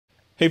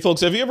Hey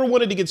folks, have you ever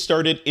wanted to get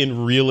started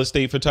in real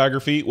estate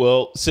photography?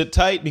 Well, sit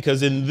tight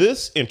because in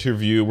this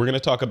interview, we're going to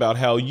talk about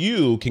how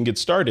you can get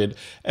started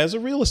as a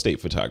real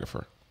estate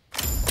photographer.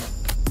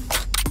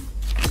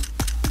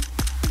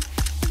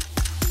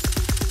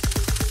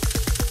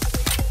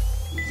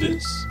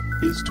 This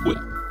is TWiP.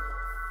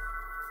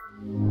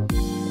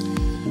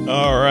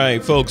 All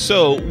right, folks.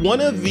 So one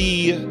of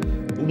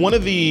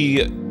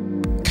the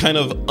kind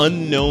of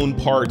unknown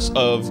parts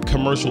of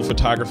commercial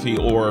photography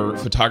or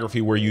photography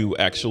where you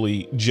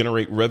actually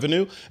generate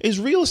revenue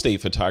is real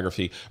estate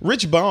photography.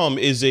 Rich Baum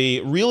is a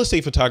real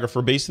estate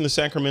photographer based in the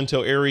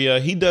Sacramento area.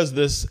 He does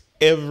this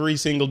every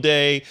single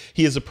day.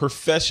 He is a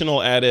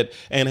professional at it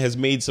and has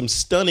made some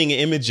stunning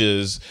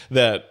images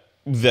that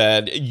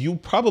you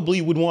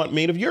probably would want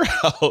made of your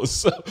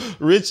house.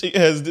 Rich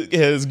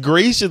has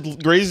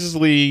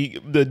graciously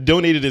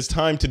donated his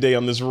time today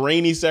on this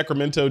rainy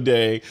Sacramento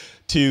day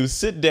to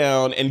sit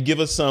down and give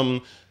us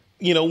some,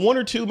 one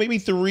or two, maybe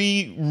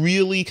three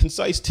really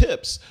concise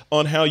tips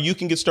on how you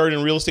can get started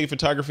in real estate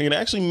photography and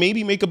actually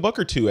maybe make a buck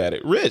or two at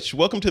it. Rich,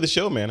 welcome to the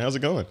show, man. How's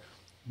it going?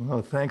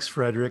 Well, thanks,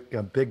 Frederick. I'm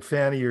a big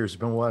fan of yours.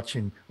 Been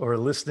watching or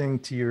listening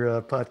to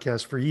your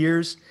podcast for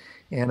years.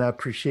 And I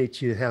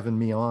appreciate you having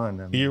me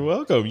on. You're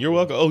welcome. You're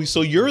welcome. Oh,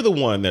 so you're the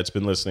one that's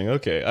been listening.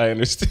 Okay, I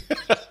understand.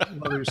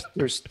 Well,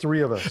 there's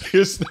three of us.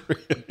 There's three.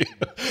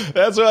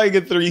 That's why I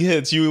get three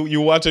hits. You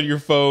watch on your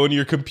phone,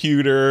 your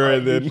computer,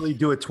 and then I usually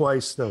do it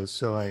twice though.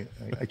 So I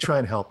try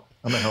and help.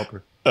 I'm a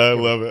helper. I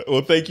love it.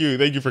 Well, thank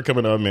you for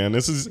coming on, man.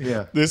 This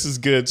is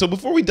good. So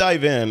before we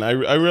dive in,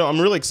 I'm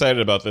really excited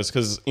about this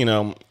because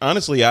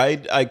honestly,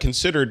 I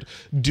considered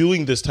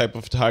doing this type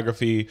of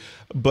photography,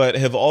 but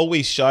have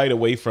always shied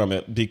away from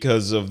it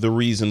because of the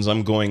reasons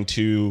I'm going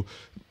to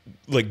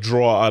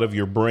draw out of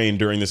your brain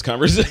during this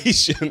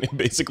conversation.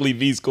 Basically,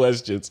 these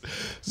questions.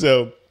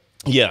 So.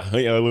 Yeah, a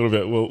little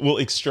bit. We'll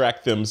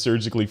extract them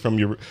surgically from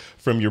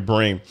your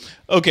brain.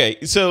 Okay,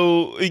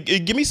 so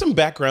give me some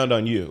background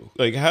on you.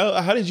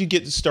 How did you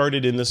get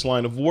started in this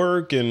line of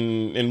work,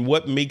 and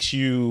what makes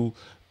you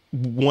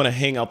want to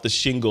hang out the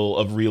shingle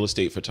of real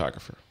estate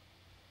photographer?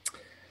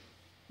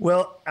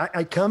 Well,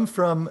 I come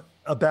from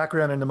a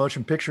background in the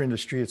motion picture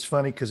industry. It's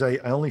funny because I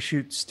only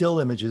shoot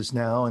still images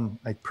now, and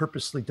I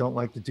purposely don't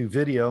like to do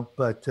video,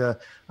 but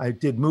I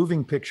did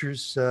moving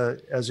pictures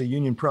as a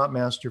union prop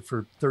master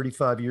for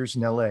 35 years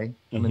in LA.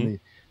 I'm in the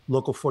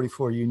local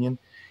 44 union.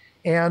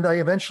 And I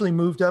eventually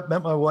moved up,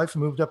 met my wife,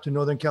 and moved up to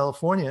Northern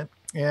California.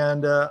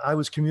 And I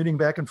was commuting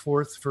back and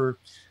forth for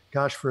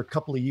a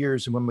couple of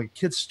years. And when my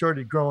kids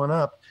started growing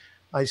up,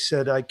 I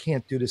said, I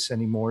can't do this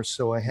anymore.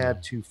 So I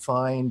had to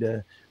find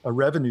a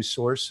revenue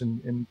source,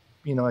 and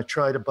I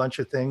tried a bunch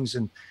of things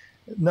and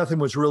nothing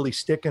was really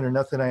sticking or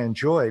nothing I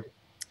enjoyed.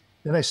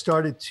 Then I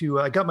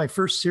got my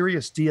first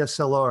serious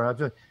DSLR.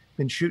 I've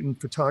been shooting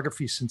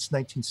photography since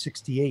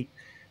 1968,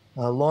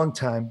 a long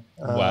time.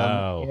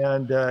 Wow.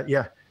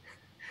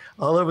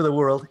 All over the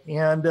world.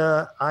 And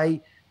I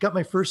got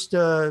my first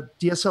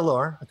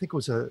DSLR. I think it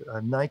was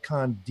a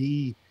Nikon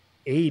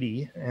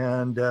D80.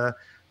 And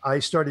I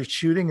started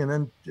shooting, and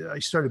then I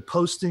started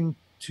posting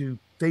to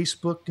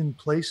Facebook and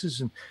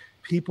places, and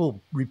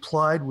people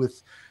replied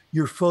with,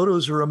 "Your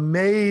photos are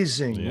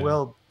amazing." Yeah.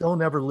 Well,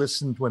 don't ever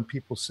listen when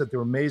people said they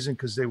were amazing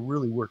because they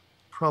really were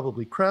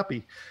probably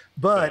crappy.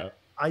 But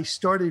I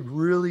started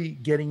really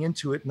getting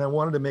into it, and I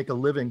wanted to make a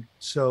living.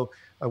 So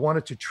I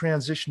wanted to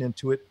transition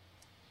into it.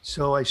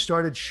 So I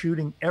started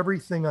shooting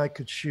everything I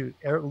could shoot,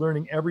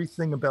 learning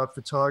everything about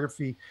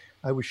photography.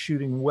 I was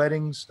shooting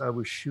weddings. I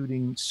was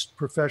shooting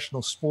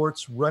professional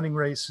sports, running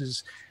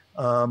races,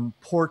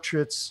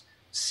 portraits,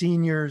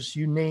 seniors,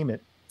 you name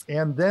it.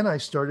 And then I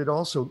started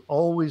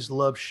always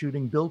loved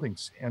shooting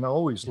buildings, and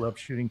always loved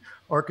shooting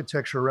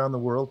architecture around the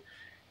world,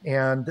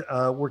 and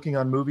working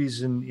on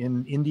movies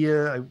in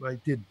India. I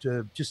did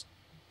just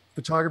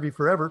photography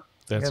forever.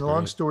 That's and great.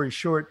 Long story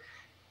short,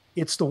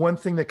 it's the one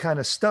thing that kind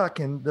of stuck.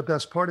 And the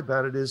best part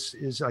about it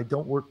is I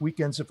don't work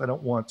weekends if I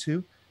don't want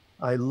to.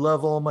 I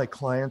love all my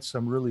clients.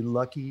 I'm really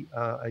lucky.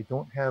 I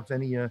don't have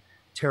any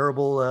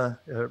terrible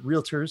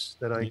realtors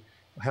that I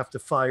have to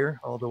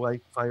fire, although I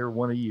fire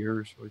one a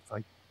year if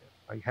I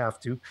have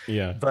to.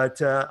 Yeah.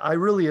 But I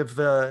really have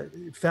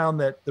found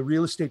that the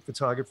real estate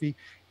photography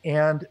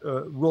and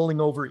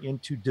rolling over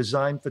into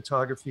design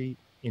photography,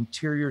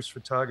 interiors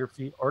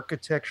photography,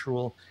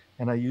 architectural,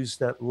 and I use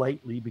that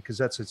lightly because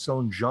that's its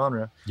own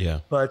genre. Yeah.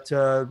 But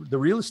the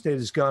real estate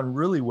has gone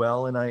really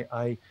well, and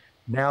I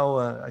now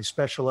I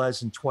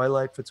specialize in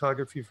twilight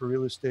photography for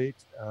real estate.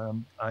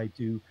 I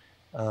do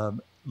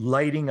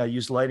lighting. I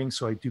use lighting,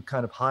 so I do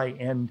kind of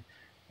high-end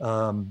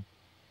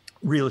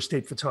real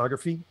estate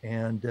photography,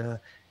 and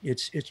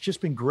it's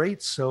just been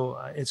great. So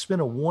it's been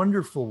a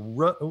wonderful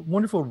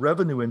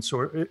revenue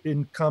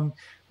income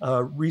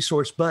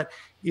resource. But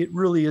it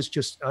really is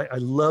just I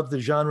love the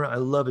genre. I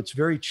love it's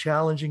very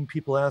challenging.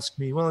 People ask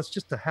me, well, it's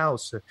just a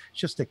house, it's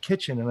just a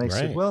kitchen, and I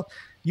said, Right. well,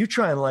 you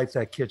try and light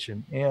that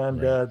kitchen,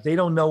 and Right. they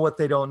don't know what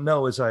they don't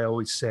know, as I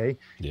always say.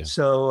 Yeah.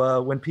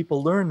 So when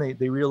people learn,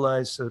 they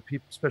realize,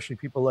 people, especially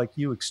people like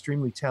you,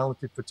 extremely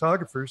talented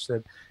photographers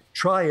that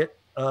try it,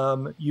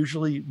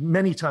 usually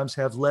many times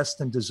have less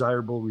than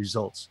desirable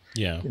results.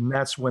 Yeah. And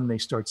that's when they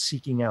start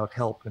seeking out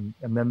help, and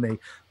then they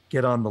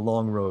get on the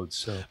long road.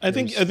 So I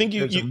think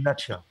there's a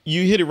nutshell.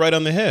 you hit it right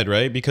on the head,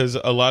 right? Because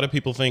a lot of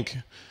people think,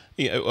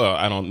 yeah, well,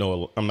 I don't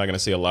know. I'm not going to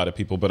say a lot of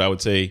people, but I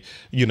would say,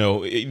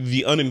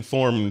 the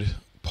uninformed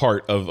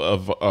part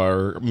of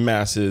our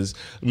masses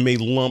may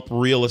lump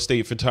real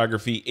estate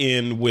photography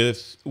in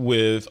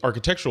with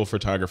architectural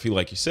photography,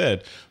 like you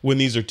said, when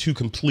these are two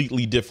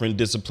completely different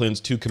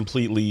disciplines, two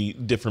completely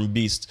different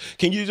beasts.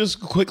 Can you just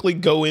quickly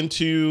go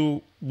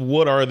into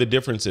what are the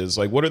differences?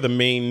 Like, what are the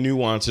main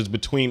nuances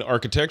between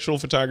architectural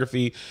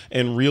photography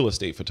and real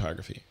estate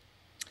photography?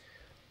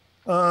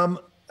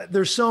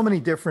 There's so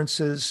many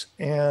differences,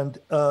 and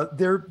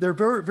they're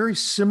very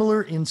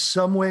similar in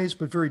some ways,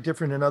 but very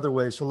different in other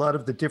ways. A lot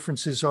of the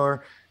differences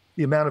are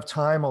the amount of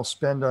time I'll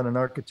spend on an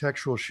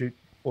architectural shoot,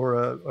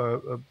 or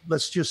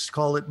let's just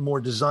call it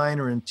more design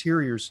or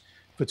interiors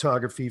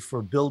photography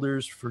for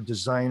builders, for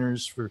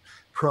designers, for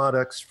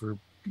products, for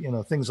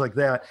things like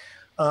that.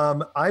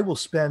 I will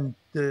spend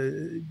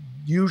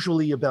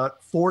usually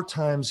about 4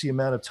 times the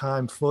amount of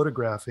time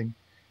photographing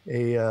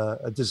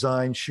a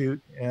design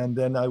shoot, and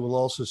then I will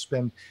also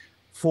spend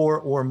 4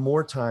 or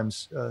more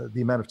times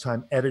the amount of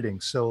time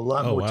editing. So a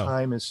lot Oh, more wow.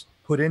 time is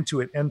put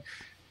into it, and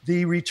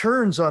the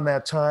returns on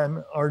that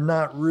time are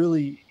not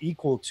really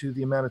equal to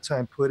the amount of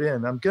time put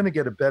in. I'm going to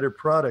get a better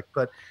product,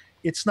 but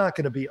it's not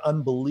going to be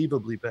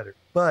unbelievably better.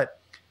 But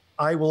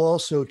I will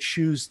also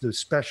choose the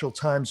special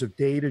times of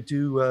day to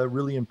do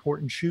really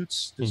important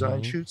shoots, design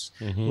Hmm. shoots.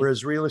 Hmm.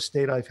 Whereas real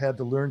estate, I've had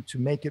to learn to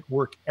make it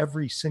work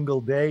every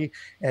single day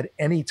at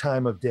any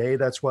time of day.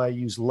 That's why I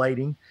use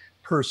lighting.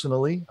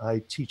 Personally,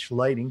 I teach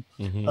lighting.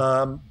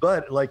 Hmm.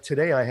 But like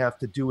today, I have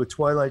to do a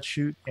twilight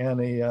shoot and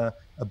a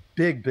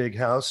big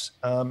house,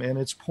 and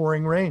it's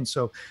pouring rain.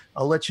 So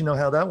I'll let you know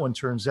how that one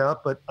turns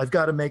out. But I've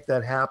got to make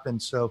that happen.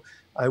 So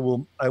I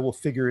will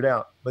figure it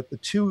out. But the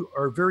two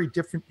are very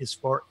different as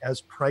far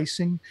as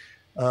pricing.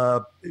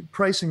 Uh,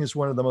 Pricing is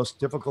one of the most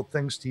difficult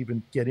things to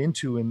even get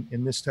into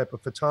in this type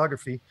of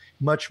photography.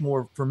 Much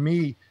more for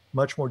me,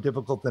 much more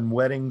difficult than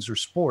weddings or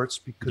sports,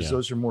 because Yeah.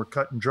 those are more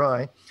cut and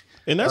dry.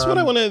 And that's what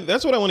I Um, want to.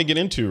 That's what I want to get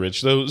into,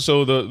 Rich.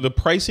 So the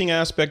pricing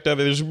aspect of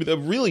it, there's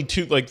really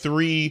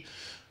three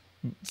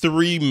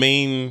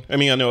main. I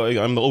mean, I know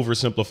I'm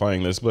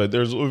oversimplifying this, but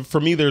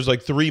for me there's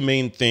like three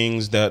main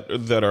things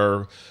that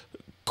are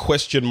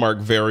question mark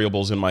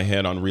variables in my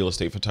head on real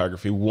estate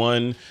photography.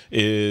 One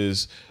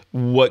is,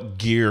 what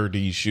gear do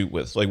you shoot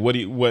with? Like, what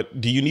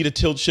do you need a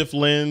tilt shift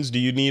lens? Do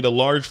you need a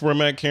large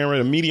format camera,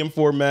 a medium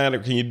format, or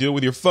can you do it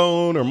with your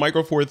phone or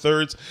micro four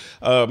thirds?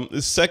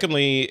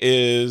 Secondly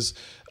is,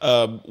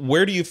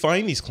 where do you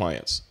find these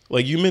clients?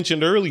 Like you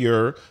mentioned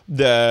earlier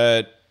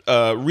that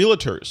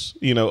realtors,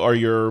 are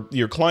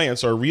your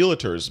clients are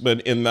realtors,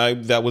 but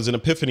that was an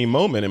epiphany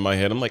moment in my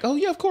head. I'm like, oh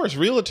yeah, of course,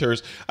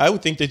 realtors. I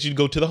would think that you'd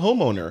go to the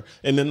homeowner,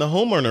 and then the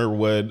homeowner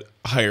would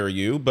hire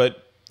you,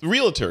 but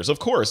realtors, of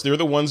course, they're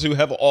the ones who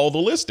have all the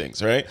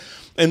listings, right?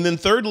 And then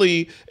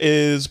thirdly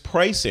is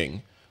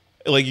pricing.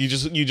 Like you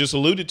just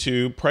alluded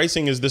to,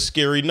 pricing is the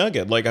scary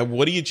nugget. Like,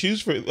 what do you choose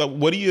for?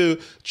 What do you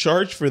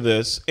charge for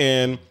this?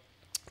 And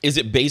is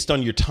it based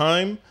on your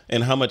time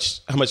and how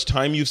much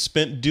time you've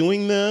spent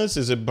doing this?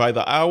 Is it by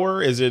the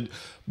hour? Is it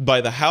by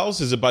the house?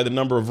 Is it by the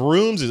number of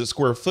rooms? Is it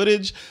square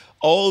footage?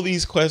 All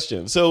these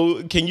questions.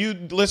 So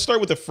let's start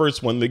with the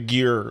first one, the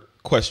gear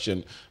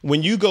question.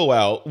 When you go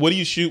out, what do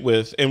you shoot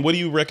with, and what do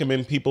you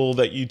recommend people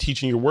that you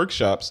teach in your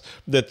workshops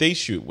that they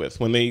shoot with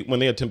when they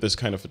attempt this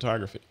kind of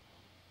photography?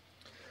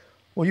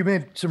 Well, you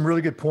made some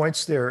really good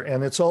points there,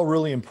 and it's all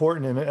really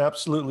important. And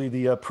absolutely,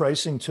 the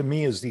pricing to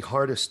me is the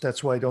hardest.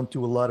 That's why I don't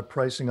do a lot of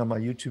pricing on my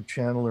YouTube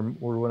channel,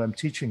 or when I'm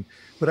teaching,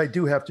 but I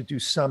do have to do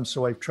some.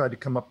 So I've tried to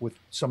come up with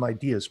some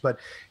ideas. But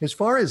as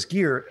far as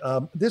gear,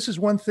 this is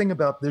one thing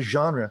about this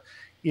genre,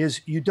 is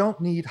you don't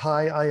need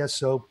high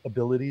ISO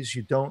abilities.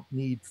 You don't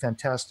need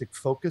fantastic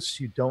focus.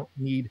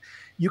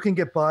 You can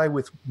get by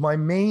with my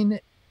main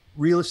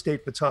real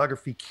estate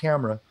photography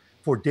camera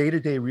for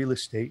day-to-day real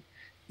estate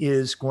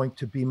is going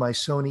to be my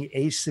Sony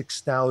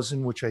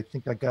A6000, which I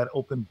think I got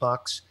open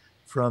box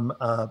from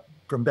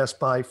Best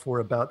Buy for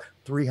about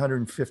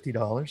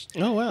 $350.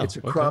 Oh wow. It's a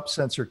Okay. crop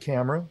sensor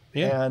camera,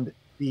 Yeah. and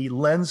the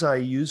lens I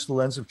use, the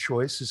lens of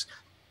choice, is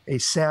a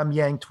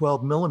Samyang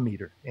 12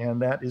 millimeter, and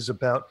that is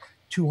about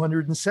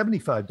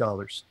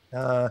 $275.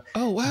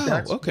 Oh wow.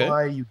 That's Okay.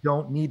 why you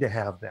don't need to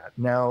have that.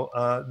 Now,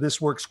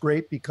 this works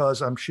great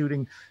because I'm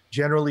shooting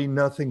generally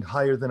nothing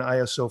higher than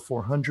ISO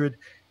 400,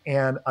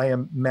 and I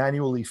am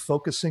manually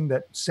focusing.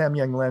 That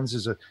Samyang lens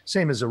is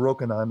same as a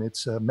Rokinon.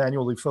 It's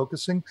manually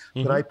focusing,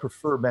 but I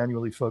prefer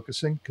manually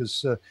focusing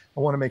because I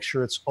want to make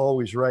sure it's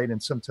always right.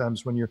 And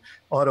sometimes when you're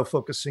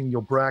autofocusing,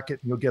 you'll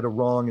bracket and you'll get a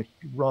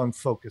wrong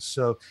focus.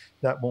 So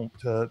that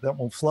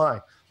won't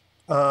fly.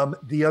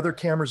 The other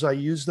cameras I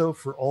use, though,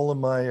 for all of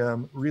my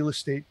real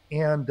estate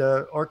and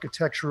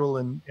architectural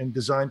and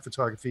design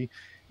photography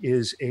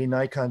is a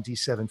Nikon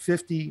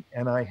D750,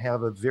 and I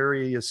have a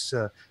various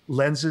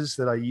lenses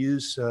that I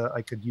use.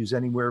 I could use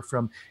anywhere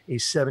from a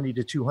 70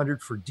 to 200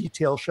 for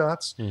detail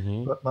shots,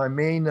 but my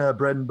main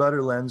bread and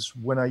butter lens,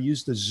 when I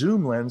used the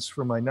zoom lens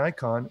for my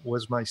Nikon,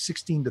 was my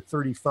 16 to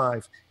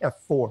 35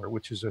 f4,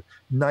 which is a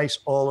nice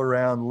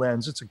all-around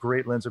lens. It's a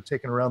great lens. I've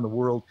taken around the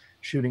world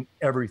shooting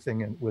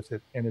everything with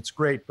it, and it's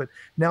great. But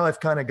now I've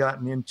kind of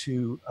gotten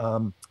into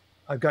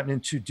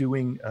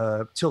doing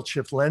tilt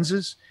shift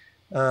lenses.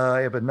 I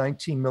have a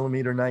 19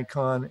 millimeter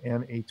Nikon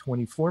and a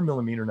 24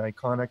 millimeter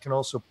Nikon. I can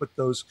also put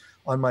those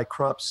on my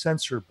crop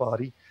sensor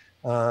body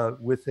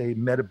with a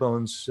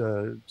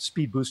Metabones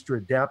speed booster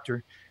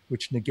adapter,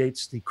 which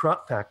negates the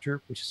crop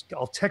factor, which is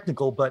all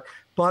technical. But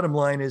bottom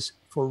line is,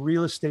 for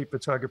real estate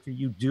photography,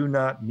 you do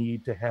not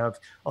need to have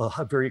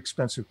a very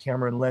expensive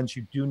camera and lens.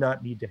 You do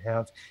not need to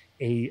have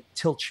a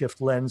tilt shift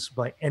lens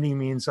by any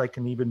means. I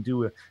can even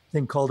do a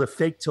thing called a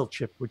fake tilt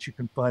shift, which you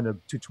can find a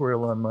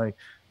tutorial on my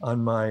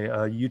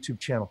YouTube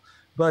channel.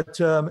 But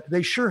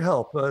they sure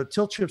help.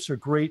 Tilt shifts are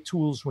great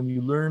tools when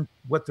you learn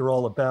what they're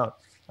all about.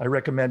 I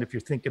recommend, if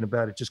you're thinking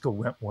about it, just go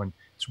rent one.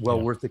 It's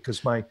well worth it,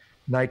 because my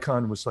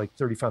Nikon was like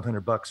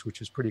 $3,500,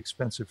 which is pretty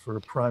expensive for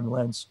a prime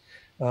lens.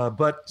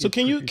 But so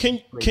can you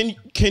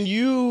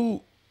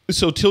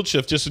so tilt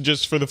shift,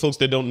 just for the folks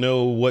that don't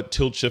know what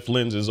tilt shift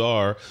lenses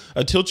are,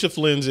 a tilt shift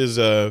lens is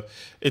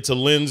it's a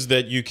lens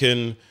that you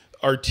can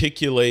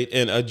articulate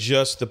and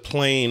adjust the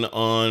plane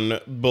on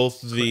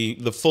both the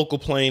focal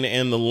plane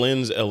and the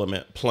lens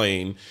element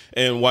plane,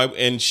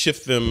 and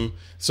shift them.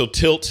 So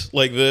tilt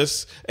like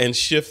this and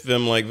shift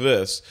them like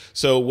this.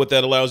 So what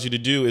that allows you to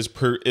do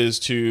is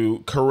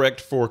to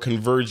correct for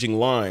converging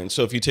lines.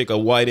 So if you take a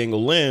wide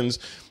angle lens,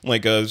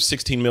 like a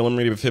 16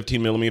 millimeter,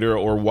 15 millimeter,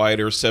 or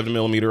wider 7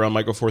 millimeter on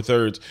micro four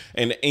thirds,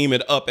 and aim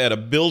it up at a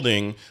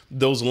building,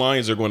 those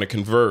lines are going to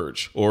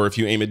converge. Or if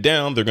you aim it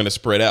down, they're going to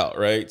spread out,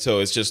 right?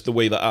 So it's just the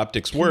way the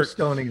optics work.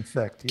 Keystoning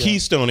effect. Yeah.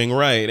 Keystoning,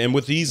 right. And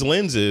with these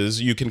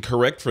lenses, you can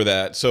correct for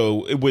that.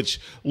 So,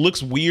 which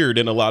looks weird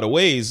in a lot of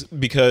ways,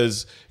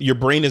 because your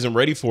brain isn't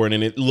ready for it,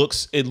 and it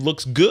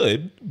looks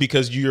good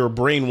because your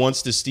brain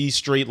wants to see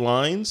straight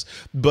lines,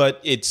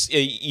 but it's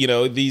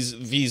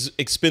these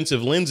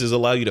expensive lenses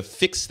allow you to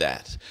fix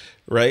that,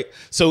 right?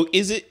 So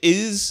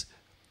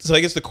so I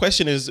guess the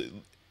question is,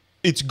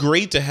 it's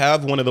great to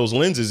have one of those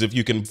lenses if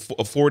you can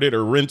afford it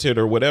or rent it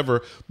or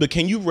whatever, but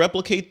can you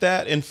replicate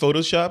that in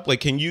Photoshop?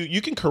 Like,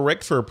 you can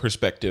correct for a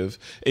perspective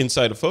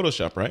inside of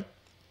Photoshop, right?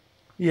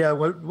 Yeah,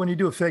 when you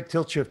do a fake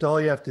tilt shift, all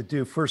you have to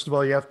do, first of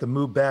all, you have to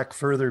move back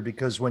further,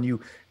 because when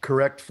you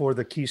correct for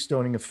the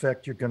keystoning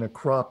effect, you're going to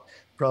crop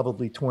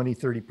probably 20,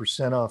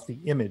 30% off the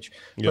image.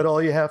 Yep. But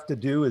all you have to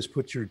do is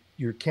put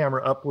your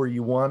camera up where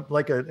you want.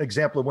 Like an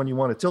example of when you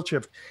want a tilt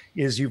shift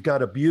is, you've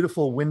got a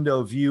beautiful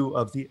window view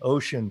of the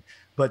ocean,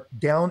 but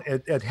down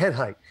at head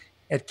height.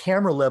 At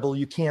camera level,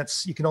 you can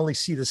only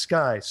see the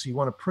sky. So you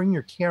want to bring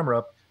your camera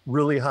up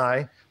really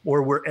high,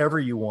 or wherever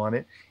you want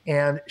it,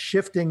 and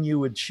shifting, you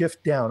would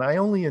shift down. I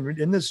only,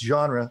 in this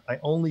genre, I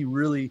only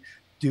really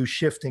do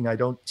shifting. I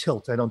don't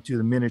tilt. I don't do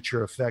the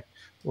miniature effect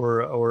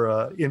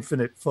or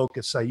infinite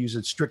focus. I use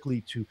it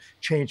strictly to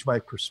change my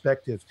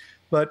perspective.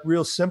 But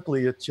real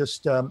simply, it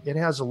just it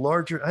has a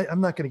larger.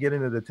 I'm not going to get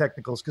into the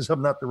technicals because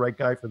I'm not the right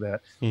guy for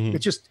that. It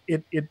just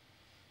it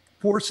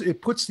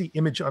puts the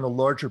image on a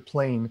larger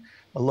plane,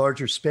 a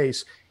larger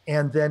space,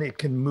 and then it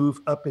can move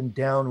up and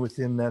down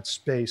within that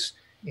space.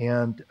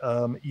 And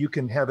you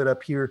can have it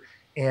up here,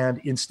 and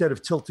instead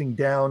of tilting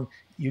down,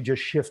 you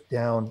just shift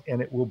down, and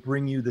it will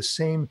bring you the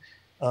same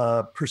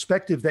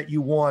perspective that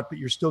you want, but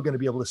you're still going to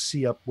be able to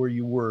see up where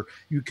you were.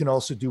 You can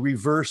also do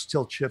reverse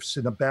tilt shifts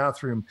in a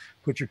bathroom,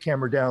 put your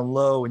camera down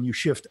low, and you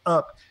shift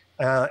up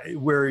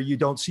where you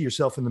don't see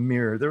yourself in the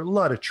mirror. There are a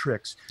lot of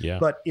tricks,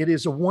 but it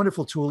is a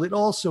wonderful tool. It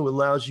also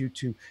allows you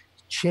to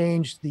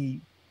change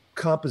the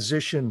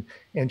composition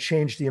and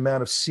change the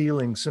amount of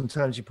ceiling.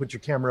 Sometimes you put your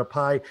camera up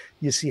high,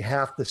 you see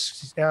half the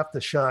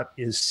shot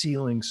is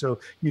ceiling, so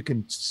you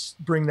can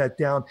bring that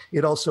down.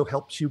 It also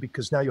helps you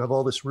because now you have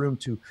all this room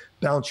to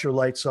bounce your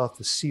lights off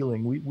the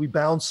ceiling. We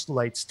bounce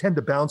lights, tend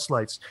to bounce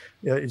lights.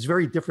 It's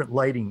very different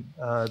lighting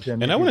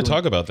than. And I want to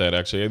talk about that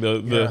actually.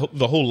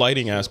 The whole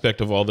lighting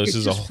aspect of all this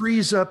is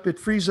frees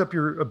up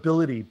your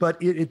ability,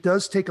 but it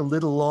does take a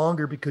little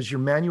longer because you're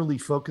manually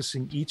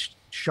focusing each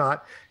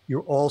shot,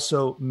 you're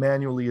also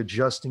manually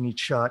adjusting each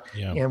shot.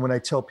 Yeah. And when I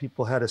tell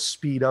people how to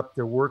speed up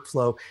their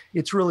workflow,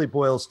 it really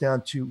boils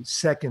down to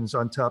seconds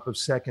on top of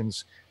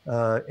seconds,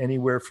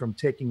 anywhere from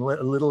taking a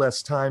little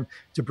less time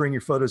to bring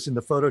your photos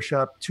into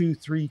Photoshop, 2,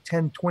 3,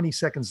 10, 20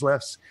 seconds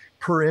less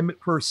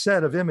per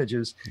set of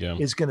images Yeah.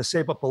 is going to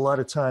save up a lot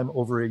of time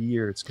over a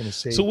year. It's going to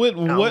save So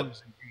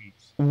hours and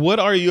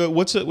days.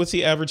 what's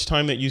the average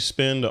time that you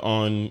spend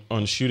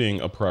on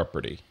shooting a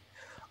property?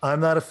 I'm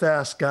not a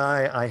fast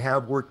guy. I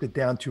have worked it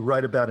down to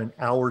right about an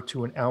hour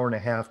to an hour and a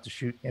half to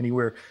shoot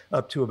anywhere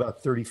up to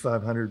about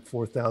 3,500,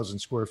 4,000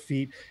 square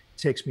feet. It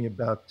takes me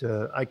about,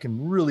 I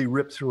can really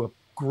rip through a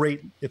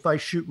great, if I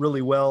shoot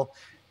really well,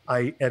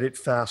 I edit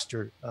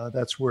faster.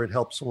 That's where it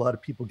helps a lot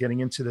of people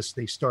getting into this.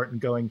 They start and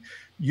going,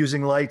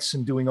 using lights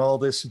and doing all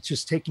this. It's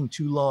just taking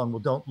too long. Well,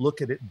 don't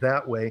look at it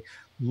that way.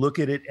 Look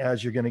at it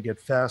as you're going to get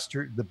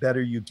faster, the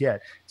better you get.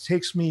 It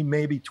takes me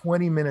maybe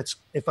 20 minutes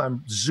if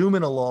I'm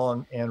zooming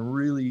along and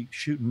really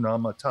shooting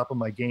on the top of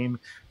my game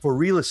for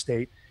real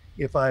estate.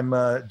 If I'm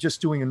just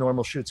doing a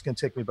normal shoot, it's going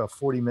to take me about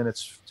 40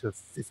 minutes to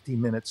 50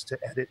 minutes to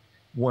edit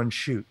one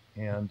shoot.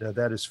 And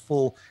that is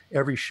full,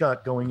 every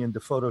shot going into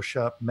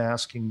Photoshop,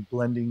 masking,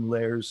 blending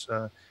layers.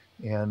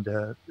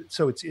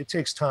 So it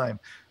takes time.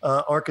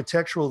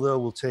 Architectural, though,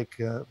 will take,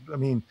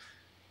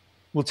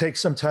 will take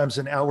sometimes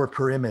an hour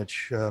per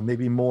image,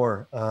 maybe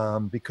more,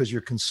 because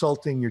you're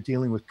consulting, you're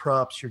dealing with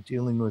props, you're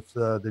dealing with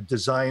the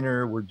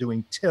designer, we're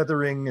doing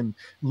tethering and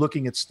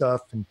looking at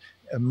stuff and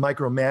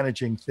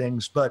micromanaging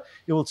things. But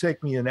it will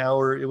take me an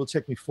hour, it will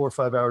take me 4 or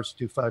 5 hours to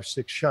do 5,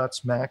 6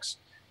 shots max.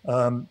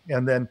 And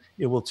then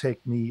it will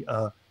take me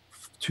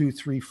 2,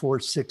 3, 4,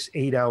 6,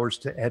 8 hours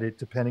to edit,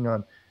 depending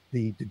on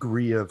the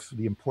degree of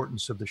the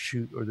importance of the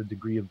shoot or the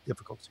degree of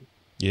difficulty.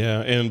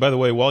 Yeah, and by the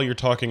way, while you're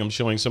talking, I'm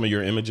showing some of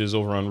your images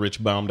over on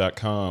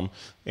richbaum.com,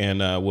 and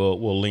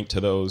we'll link to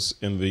those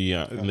in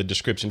the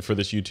description for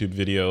this YouTube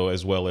video,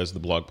 as well as the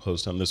blog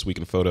post on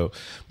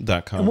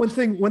thisweekinphoto.com. And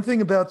one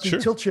thing about the Sure.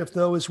 tilt shift,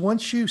 though, is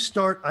once you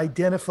start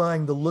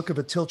identifying the look of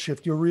a tilt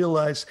shift, you'll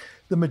realize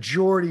the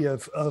majority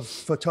of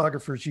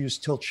photographers use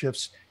tilt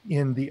shifts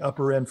in the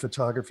upper end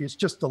photography. It's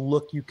just a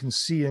look you can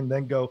see and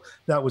then go,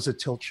 that was a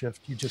tilt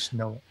shift. You just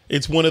know it.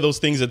 It's one of those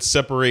things that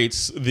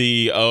separates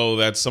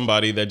that's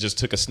somebody that just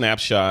took a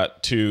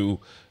snapshot to,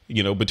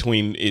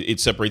 between it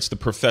separates the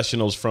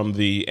professionals from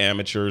the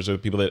amateurs or the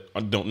people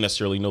that don't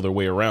necessarily know their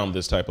way around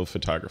this type of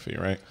photography,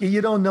 right?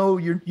 You don't know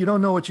you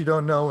don't know what you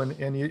don't know,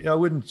 and I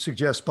wouldn't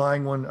suggest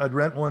buying one. I'd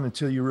rent one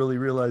until you really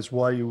realize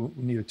why you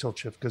need a tilt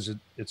shift, because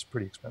it's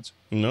pretty expensive.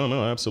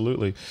 No,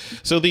 absolutely.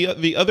 So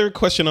the other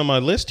question on my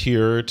list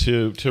here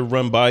to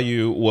run by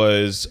you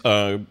was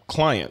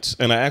clients,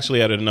 and I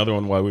actually added another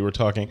one while we were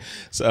talking.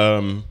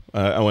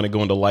 I want to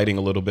go into lighting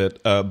a little bit,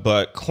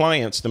 but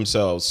clients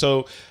themselves.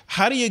 So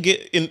how do you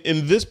get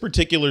in this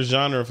particular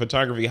genre of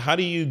photography? How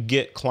do you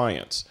get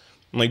clients?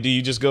 Like, do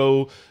you just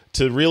go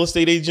to real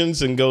estate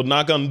agents and go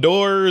knock on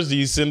doors? Do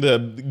you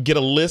get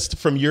a list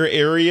from your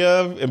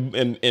area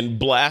and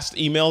blast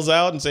emails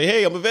out and say,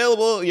 hey, I'm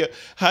available? Yeah.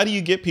 How do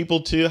you get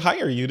people to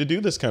hire you to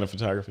do this kind of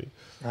photography?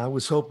 I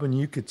was hoping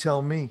you could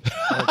tell me.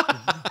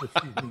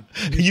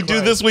 You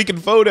do This Week in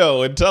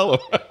Photo and tell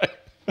them.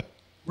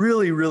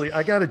 Really,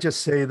 I got to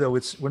just say, though,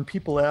 it's when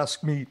people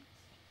ask me,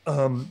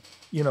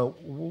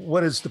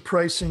 what is the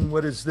pricing?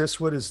 What is this?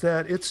 What is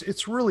that?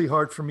 It's really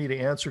hard for me to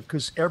answer,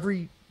 because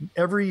every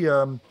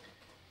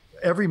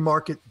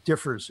market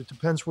differs. It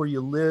depends where you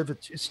live.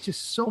 It's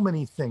just so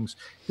many things.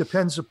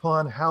 Depends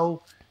upon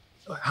how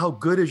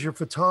good is your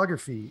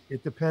photography.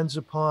 It depends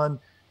upon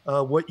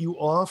what you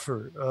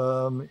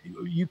offer.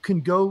 You can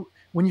go,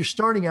 when you're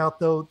starting out,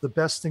 though, the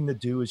best thing to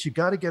do is you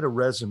got to get a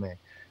resume.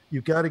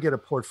 You've got to get a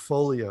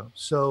portfolio.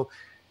 So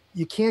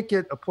you can't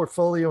get a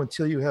portfolio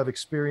until you have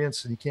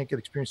experience, and you can't get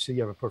experience until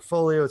you have a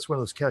portfolio. It's one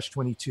of those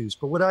catch-22s.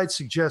 But what I'd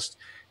suggest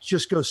is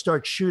just go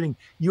start shooting.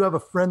 You have a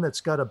friend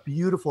that's got a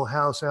beautiful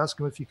house. Ask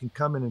them if you can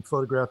come in and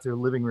photograph their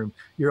living room.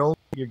 You're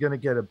going to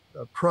get a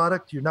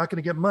product. You're not going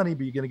to get money,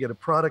 but you're going to get a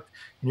product,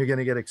 and you're going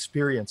to get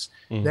experience.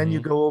 Mm-hmm. Then you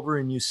go over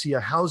and you see a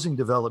new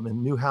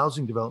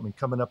housing development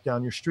coming up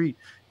down your street.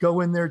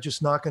 Go in there,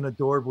 just knock on a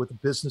door with a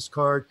business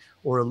card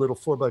or a little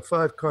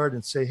 4x5 card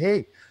and say,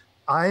 hey,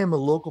 I am a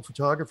local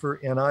photographer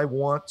and I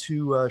want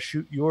to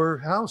shoot your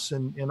house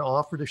and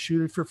offer to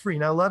shoot it for free.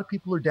 Now, a lot of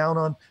people are down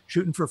on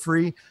shooting for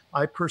free.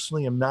 I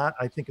personally am not.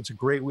 I think it's a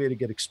great way to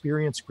get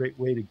experience, great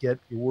way to get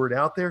your word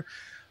out there.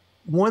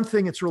 One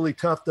thing that's really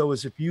tough, though,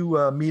 is if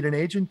you meet an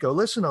agent, go,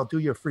 listen, I'll do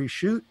you a free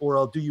shoot, or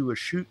I'll do you a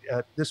shoot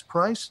at this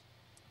price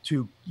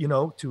to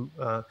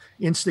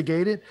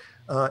instigate it.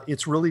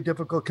 It's really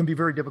difficult. It can be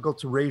very difficult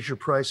to raise your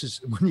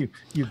prices when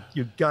you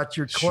got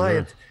your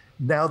client. Sure.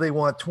 Now they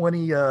want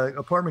 20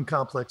 apartment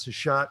complexes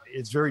shot.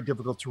 It's very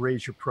difficult to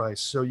raise your price.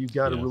 So you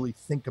got to really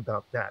think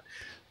about that.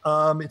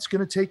 It's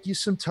going to take you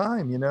some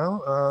time,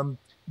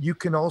 You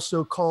can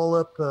also call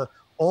up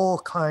all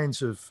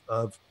kinds of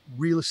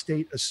real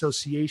estate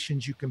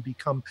associations. You can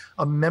become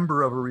a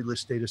member of a real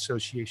estate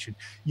association.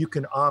 You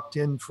can opt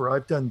in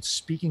I've done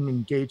speaking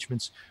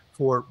engagements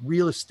for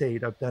real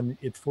estate. I've done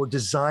it for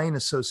design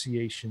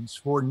associations,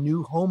 for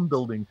new home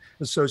building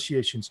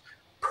associations.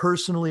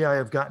 Personally, I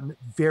have gotten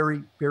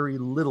very, very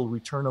little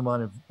return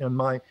on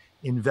my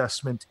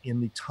investment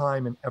in the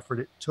time and effort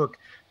it took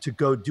to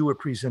go do a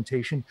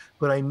presentation.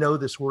 But I know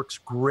this works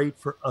great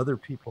for other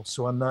people.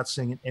 So I'm not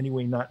saying in any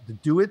way not to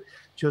do it.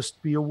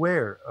 Just be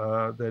aware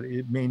that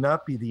it may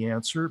not be the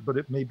answer, but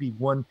it may be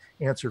one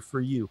answer for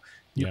you.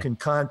 You can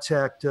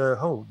contact,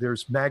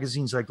 there's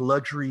magazines like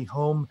Luxury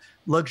Home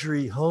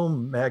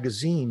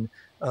Magazine,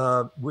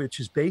 which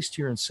is based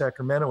here in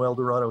Sacramento, El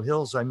Dorado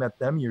Hills. I met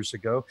them years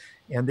ago,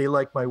 and they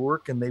liked my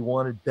work, and they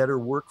wanted better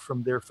work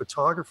from their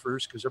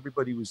photographers because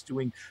everybody was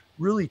doing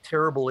really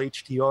terrible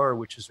HDR,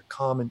 which is a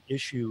common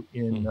issue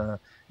in,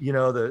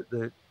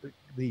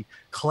 the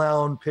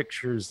clown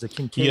pictures, the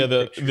Kincaid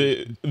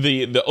pictures.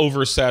 the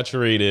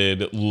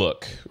oversaturated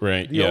look,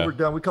 right?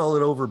 Overdone. We call it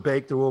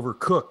overbaked or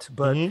overcooked,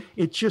 but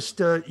it's just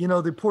the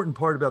important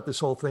part about this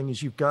whole thing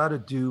is you've got to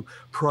do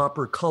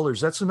proper colors.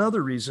 That's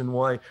another reason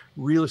why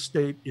real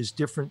estate is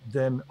different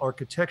than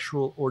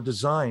architectural or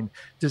design.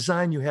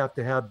 Design, you have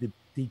to have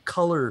the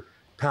color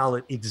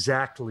palette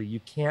exactly. You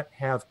can't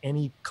have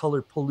any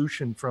color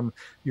pollution from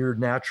your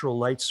natural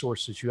light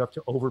sources. You have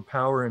to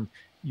overpower and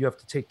you have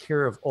to take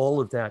care of all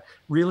of that.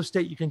 Real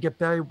estate, you can get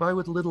by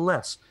with a little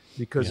less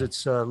because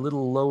it's a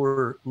little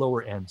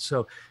lower end.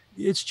 So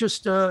it's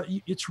just,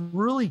 it's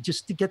really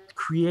just to get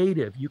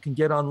creative. You can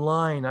get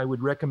online. I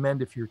would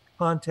recommend if you're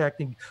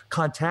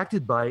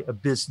contacted by a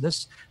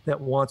business that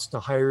wants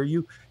to hire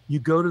you, you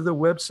go to the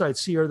website,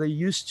 see, are they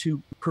used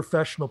to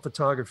professional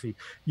photography?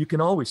 You can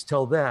always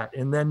tell that.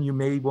 And then you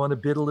may want to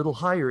bid a little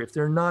higher. If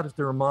they're not, if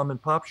they're a mom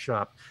and pop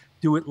shop,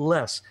 do it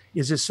less.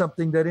 Is this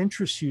something that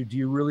interests you? Do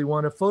you really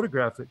want to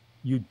photograph it?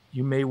 You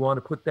may want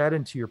to put that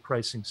into your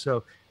pricing.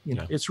 So,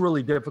 it's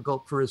really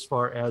difficult for as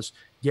far as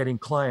getting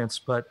clients,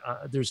 but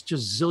there's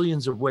just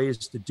zillions of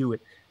ways to do it.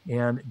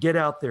 And get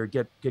out there,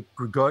 get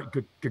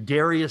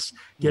gregarious,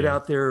 get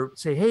out there,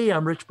 say, hey,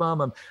 I'm Rich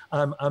Baum.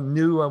 I'm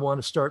new. I want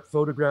to start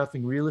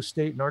photographing real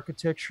estate and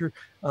architecture.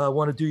 I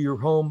want to do your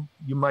home.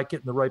 You might get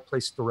in the right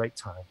place at the right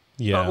time.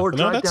 Or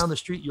drive down the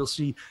street. You'll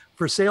see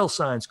for sale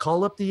signs.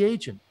 Call up the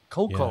agent.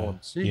 Cold call them.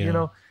 See,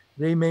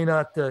 they may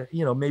not,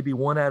 maybe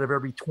 1 out of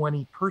every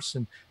 20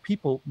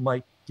 people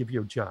might give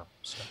you a job.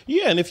 So.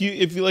 Yeah, and if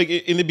you like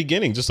in the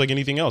beginning, just like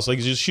anything else, like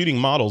just shooting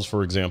models,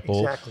 for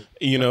example,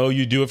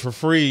 you do it for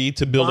free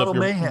to build up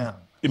your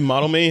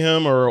Model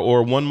Mayhem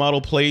or One Model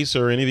Place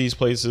or any of these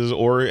places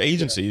or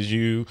agencies.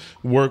 You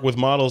work with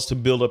models to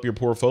build up your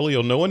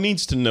portfolio. No one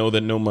needs to know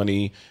that no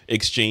money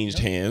exchanged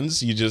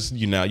hands.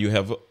 Now you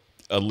have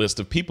a list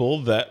of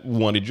people that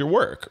wanted your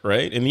work,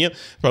 right? And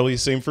probably the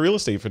same for real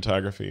estate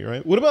photography,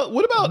 right? What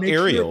about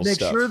aerial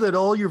stuff? Make sure that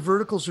all your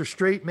verticals are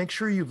straight. Make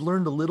sure you've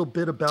learned a little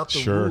bit about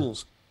the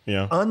rules.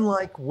 Yeah.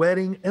 Unlike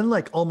wedding,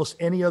 unlike almost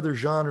any other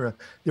genre,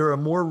 there are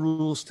more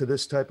rules to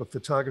this type of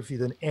photography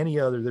than any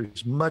other.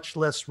 There's much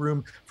less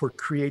room for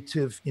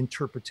creative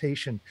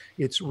interpretation.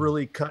 It's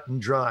really cut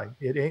and dry.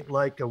 It ain't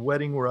like a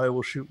wedding where I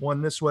will shoot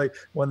one this way,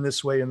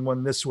 and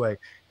one this way.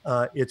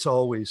 It's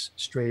always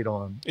straight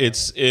on.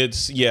 It's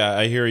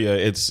I hear you.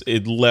 It's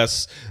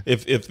less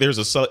if there's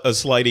a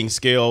sliding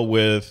scale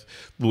with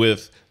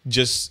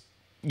just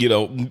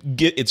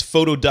get its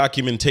photo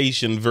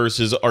documentation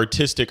versus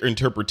artistic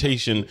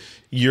interpretation,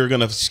 you're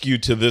gonna skew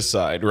to this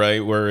side,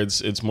 right, where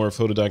it's more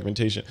photo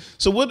documentation.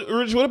 So what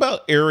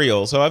about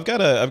aerial? So I've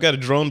got a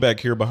drone back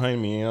here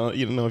behind me.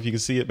 You don't know if you can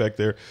see it back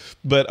there,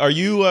 but are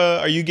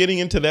you getting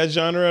into that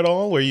genre at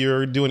all, where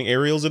you're doing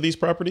aerials of these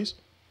properties?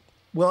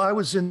 Well, I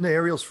was in the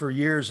aerials for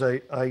years.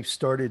 I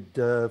started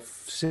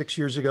 6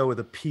 years ago with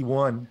a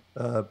P1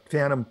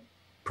 Phantom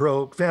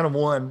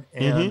 1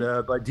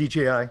 and by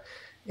DJI.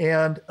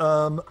 And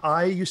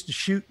I used to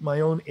shoot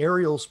my own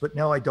aerials, but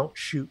now I don't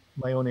shoot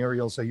my own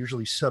aerials. I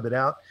usually sub it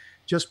out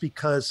just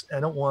because I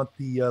don't want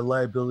the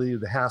liability or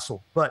the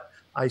hassle. But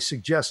I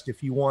suggest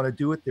if you want to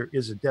do it, there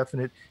is a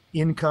definite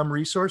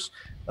income source,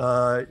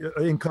 and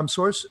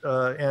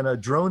a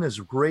drone is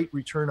a great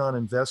return on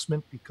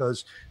investment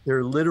because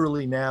they're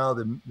literally now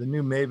the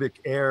new Mavic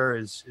Air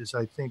is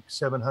I think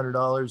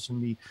 $700,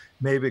 and the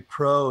Mavic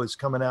Pro is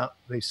coming out,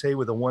 they say,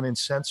 with a 1-inch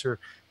sensor,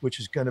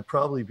 which is going to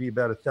probably be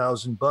about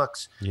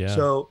 $1,000. Yeah.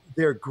 So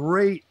they're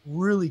great,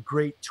 really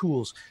great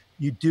tools.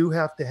 You do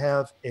have to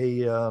have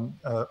a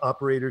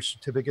operator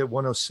certificate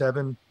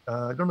 107.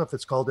 I don't know if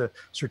it's called a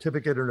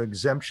certificate or an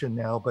exemption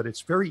now, but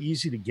it's very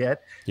easy to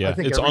get. Yeah, I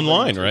think it's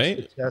online,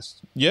 right?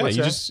 Yeah,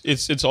 What's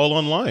it's all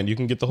online. You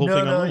can get the whole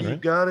thing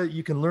online, right?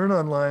 You can learn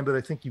online, but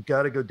I think you've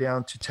got to go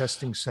down to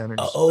testing centers.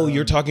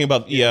 You're talking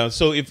about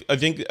So if I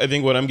think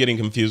what I'm getting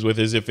confused with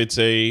is if it's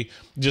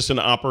just an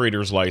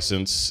operator's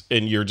license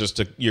and you're just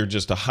a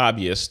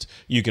hobbyist,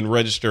 you can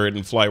register it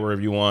and fly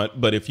wherever you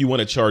want. But if you want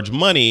to charge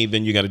money,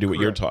 then you got to do what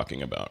you're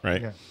talking about,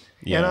 right? Yeah.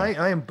 Yeah. And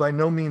I am by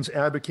no means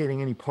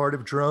advocating any part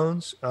of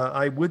drones.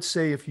 I would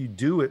say if you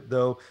do it,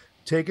 though,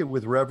 take it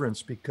with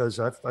reverence, because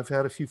I've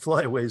had a few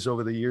flyaways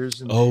over the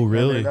years, Oh, and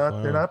really? they're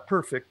Wow. not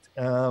perfect.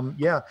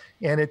 Yeah,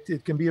 and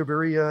it can be a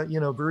very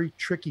very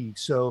tricky.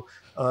 So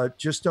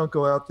just don't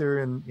go out there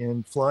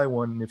and fly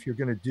one. And if you're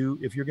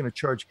gonna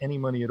charge any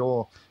money at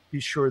all, be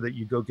sure that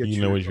you go You get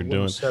know your what you're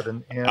doing.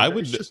 107, I and it's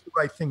would just the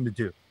right thing to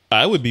do.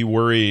 I would be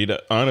worried,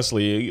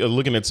 honestly,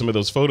 looking at some of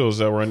those photos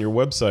that were on your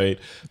website,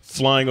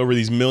 flying over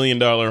these $1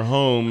 million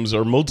homes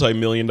or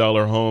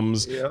multi-million-dollar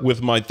homes Yeah.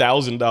 with my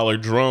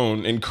 $1,000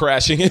 drone and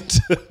crashing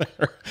into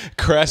Well,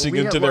 crashing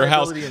we into have their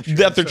house liability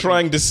that they're insurance.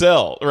 trying to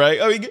sell,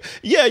 right? I mean,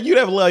 yeah, you'd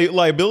have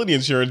liability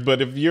insurance,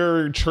 but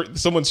if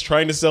someone's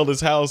trying to sell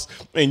this house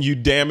and you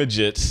damage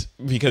it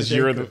because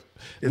you're the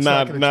It's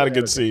not going to not turn a out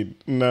good okay. scene,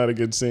 not a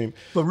good scene.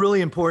 But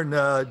really important,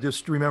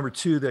 just remember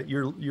too that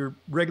your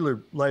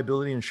regular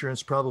liability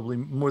insurance probably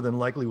more than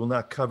likely will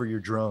not cover your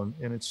drone,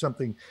 and it's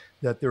something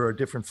that there are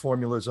different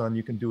formulas on.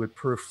 You can do it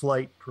per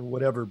flight, per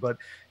whatever, but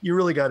you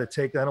really got to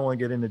take. I don't want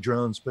to get into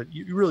drones, but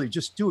you really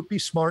just do it. Be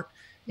smart,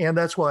 and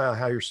that's why I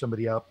hire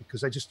somebody out,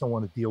 because I just don't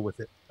want to deal with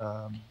it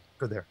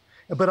for there.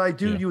 But I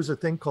do Yeah. use a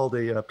thing called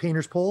a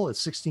painter's pole, a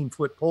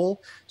 16-foot pole.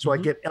 So I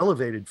Hmm. get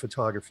elevated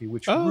photography,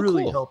 which Oh,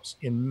 really cool. helps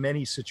in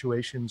many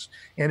situations,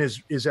 and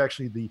is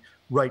actually the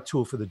right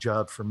tool for the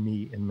job for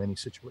me in many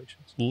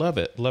situations. Love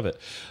it, love it.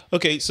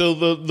 Okay, so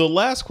the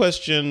last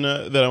question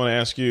that I want to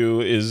ask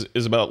you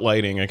is about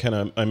lighting.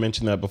 I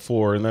mentioned that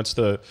before, and that's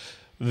the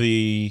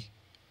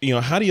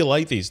how do you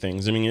light these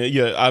things? I mean,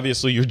 yeah,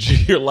 obviously you're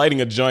you're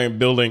lighting a giant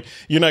building.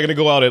 You're not going to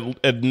go out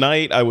at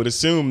night, I would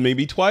assume.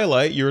 Maybe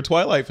twilight. You're a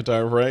twilight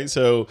photographer, right?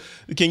 So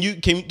can you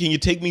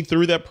take me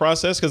through that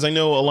process? Because I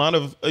know a lot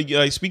of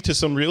I speak to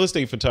some real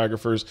estate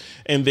photographers,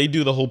 and they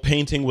do the whole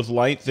painting with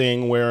light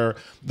thing where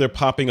they're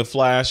popping a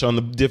flash on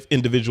the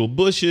individual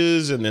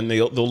bushes, and then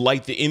they'll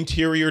light the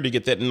interior to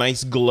get that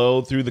nice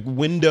glow through the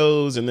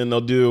windows, and then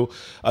they'll do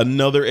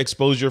another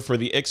exposure for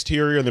the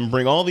exterior, and then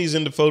bring all these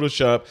into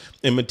Photoshop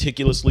and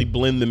meticulously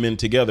blend them in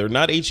together.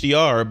 Not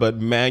HDR, but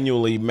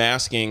manually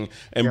masking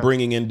and Yeah.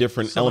 bringing in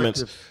different elements.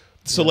 Selective.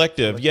 Yeah,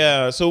 Selective, selective.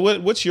 yeah. So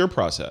what's your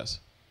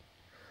process?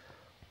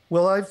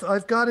 Well,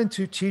 I've got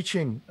into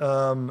teaching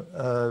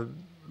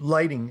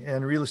lighting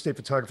and real estate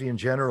photography in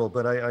general,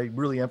 but I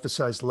really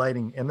emphasize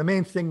lighting. And the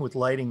main thing with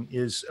lighting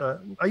is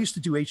I used to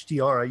do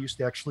HDR. I used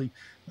to actually,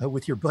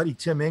 with your buddy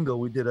Tim Engel,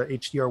 we did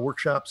HDR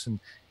workshops, and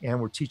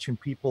we're teaching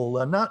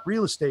people not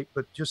real estate,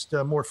 but just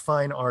more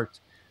fine art.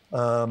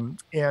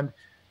 And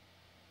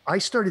I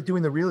started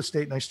doing the real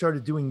estate, and I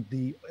started doing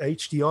the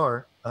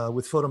HDR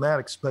with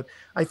Photomatics, but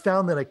I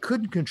found that I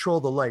couldn't control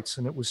the lights,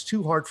 and it was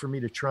too hard for me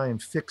to try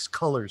and fix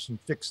colors and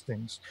fix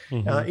things.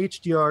 Hmm.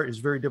 HDR is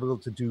very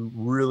difficult to do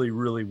really,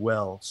 really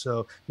well.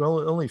 So there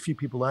are only a few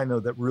people I know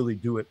that really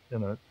do it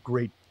in a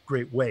great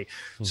way.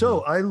 Hmm.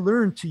 So I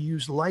learned to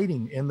use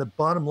lighting, and the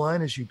bottom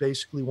line is you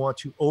basically want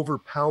to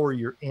overpower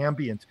your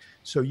ambient.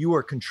 So you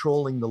are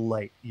controlling the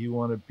light. You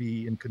want to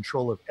be in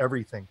control of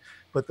everything.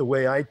 But the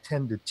way I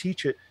tend to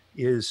teach it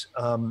is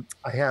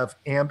I have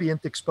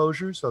ambient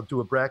exposures. I'll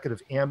do a bracket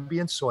of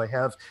ambience. So I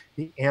have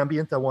the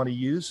ambient I want to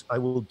use. I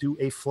will do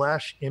a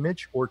flash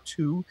image or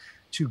two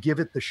to give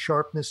it the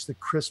sharpness, the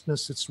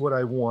crispness. It's what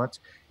I want.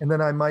 And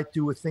then I might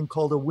do a thing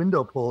called a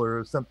window pull,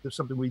 or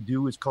something we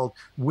do is called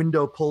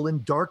window pull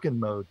in darken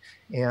mode.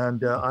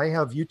 And I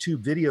have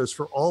YouTube videos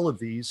for all of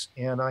these,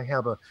 and I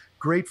have a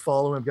great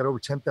following. I've got over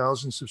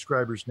 10,000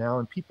 subscribers now,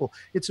 and people,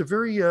 it's a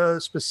very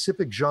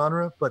specific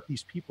genre, but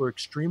these people are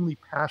extremely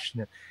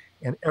passionate,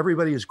 and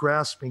everybody is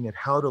grasping at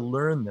how to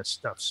learn this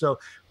stuff. So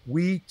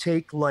we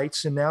take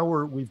lights, and now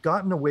we've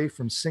gotten away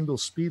from single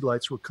speed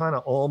lights. We're kind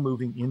of all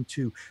moving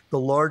into the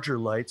larger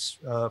lights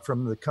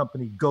from the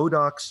company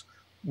Godox,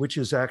 which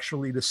is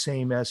actually the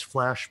same as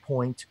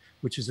Flashpoint,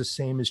 which is the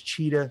same as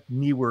Cheetah,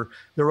 Neewer.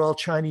 They're all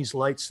Chinese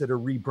lights that are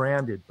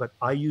rebranded, but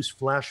I use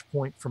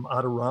Flashpoint from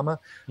Adorama.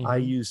 I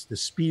Hmm. use the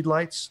speed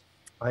lights.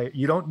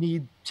 You don't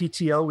need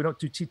TTL. We don't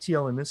do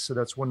TTL in this, so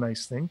that's one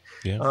nice thing.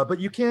 Yeah.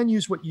 But you can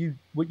use what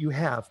you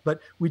have.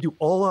 But we do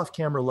all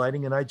off-camera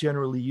lighting, and I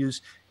generally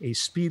use a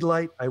speed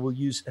light. I will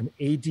use an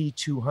AD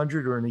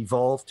 200 or an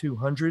Evolve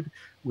 200,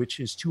 which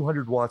is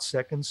 200 watt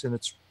seconds, and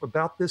it's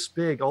about this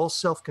big, all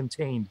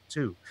self-contained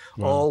too,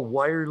 Wow. all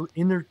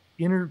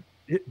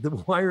the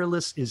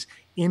wireless is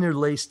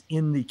interlaced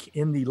in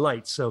the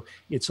light, so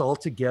it's all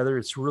together.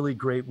 It's really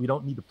great. We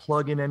don't need to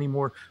plug in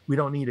anymore. We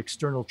don't need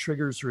external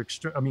triggers or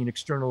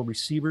external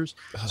receivers.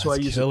 Oh, So I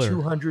that's use a killer.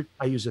 200,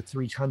 I use a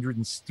 300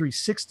 and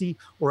 360,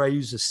 or I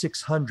use a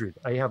 600.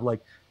 I have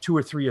like two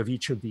or three of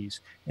each of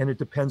these, and it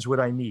depends what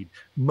I need.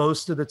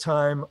 Most of the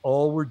time,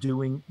 all we're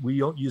doing, we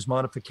don't use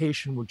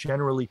modification. We're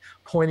generally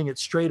pointing it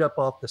straight up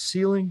off the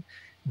ceiling.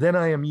 Then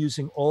I am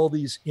using all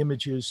these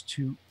images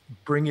to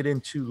bring it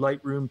into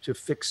Lightroom to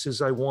fix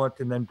as I want,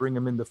 and then bring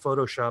them into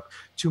Photoshop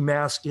to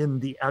mask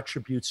in the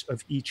attributes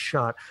of each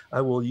shot.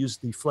 I will use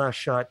the flash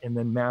shot and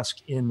then mask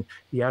in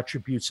the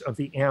attributes of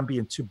the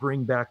ambient to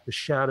bring back the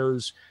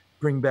shadows,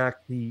 bring back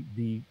the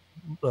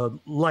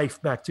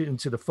life back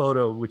into the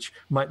photo, which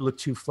might look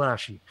too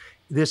flashy.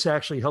 This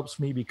actually helps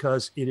me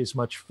because it is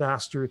much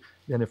faster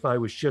than if I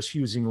was just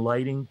using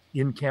lighting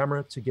in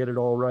camera to get it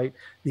all right.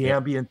 The Yep.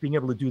 ambient, being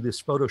able to do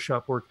this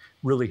Photoshop work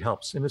really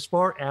helps. And as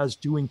far as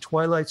doing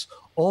twilights,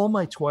 all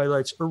my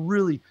twilights are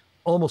really,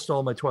 almost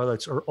all my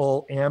twilights are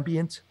all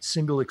ambient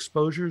single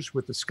exposures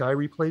with the sky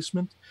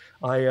replacement.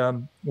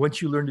 Once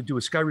you learn to do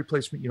a sky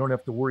replacement, you don't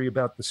have to worry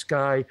about the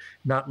sky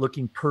not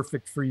looking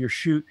perfect for your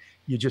shoot.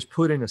 You just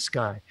put in a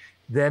sky.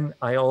 Then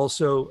I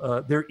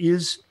also, there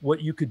is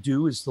what you could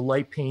do is the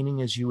light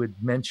painting, as you had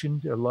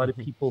mentioned. A lot of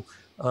people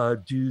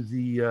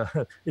do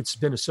it's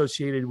been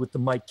associated with the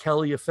Mike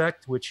Kelly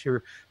effect, which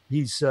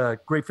he's a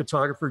great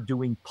photographer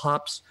doing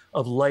pops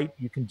of light.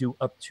 You can do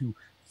up to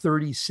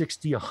 30,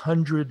 60,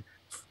 100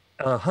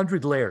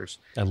 layers.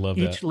 I love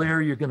that. Each layer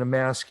you're going to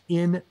mask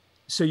in.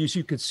 So as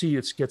you can see,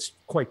 it gets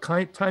quite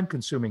time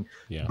consuming.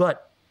 Yeah.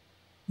 But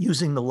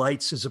using the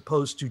lights as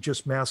opposed to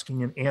just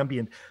masking an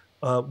ambient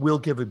will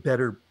give a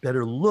better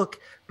look,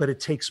 but it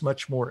takes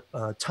much more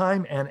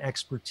time and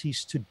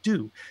expertise to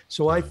do.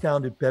 So I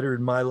found it better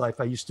in my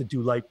life. I used to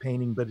do light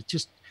painting, but it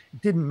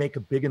didn't make a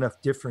big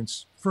enough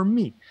difference for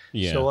me.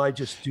 Yeah. So I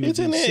just do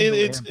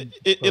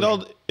it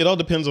all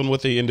depends on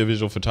what the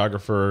individual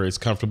photographer is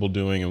comfortable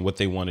doing and what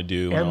they want to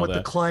do and what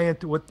the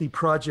client, what the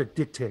project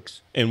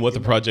dictates. And what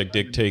the project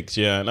dictates,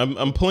 yeah. And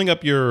I'm pulling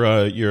up your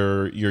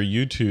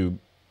YouTube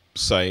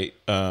site,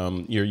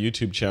 your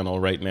YouTube channel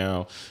right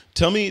now.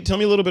 Tell me a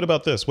little bit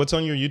about this. What's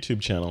on your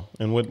YouTube channel,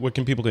 and what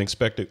can people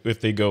expect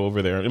if they go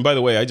over there? And by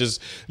the way,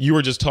 you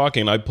were just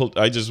talking. I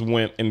just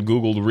went and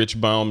Googled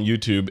Rich Baum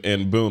YouTube,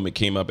 and boom, it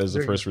came up as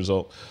the first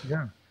result.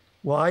 Yeah.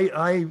 Well,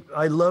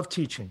 I love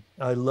teaching.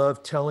 I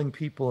love telling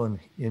people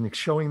and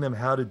showing them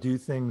how to do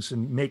things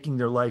and making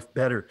their life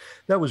better.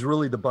 That was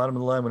really the bottom of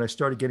the line when I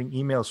started getting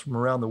emails from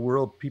around the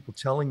world, people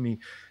telling me,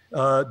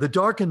 the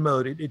darken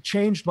mode, it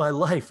changed my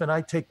life. And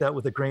I take that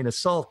with a grain of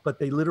salt, but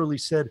they literally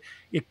said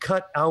it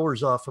cut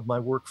hours off of my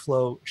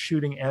workflow,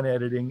 shooting and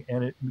editing,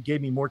 and it gave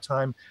me more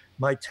time.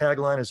 My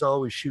tagline is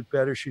always shoot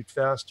better, shoot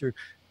faster,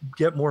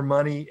 get more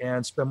money,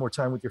 and spend more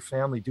time with your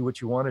family, do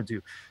what you want to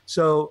do.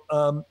 So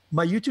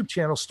my YouTube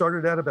channel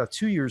started out about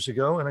 2 years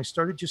ago, and I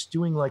started just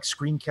doing like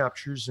screen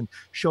captures and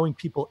showing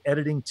people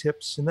editing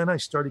tips. And then I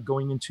started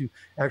going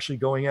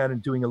out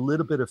and doing a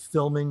little bit of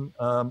filming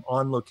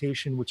on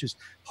location, which is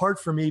hard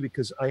for me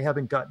because I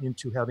haven't gotten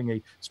into having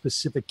a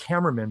specific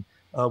cameraman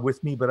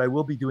with me, but I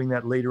will be doing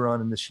that later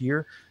on in this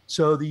year.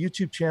 So the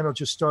YouTube channel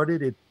just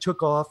started, it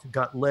took off, it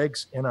got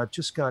legs, and I've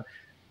just got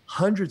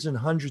hundreds and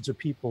hundreds of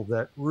people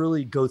that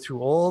really go through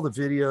all the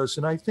videos.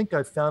 And I think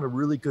I've found a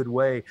really good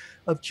way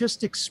of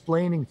just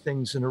explaining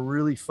things in a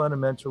really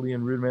fundamentally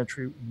and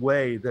rudimentary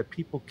way that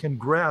people can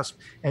grasp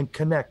and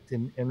connect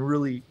and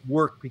really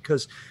work,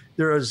 because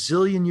there are a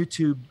zillion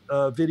YouTube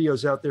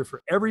videos out there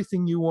for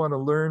everything you want to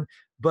learn,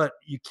 but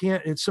you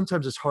can't,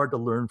 sometimes it's hard to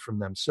learn from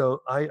them.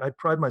 So I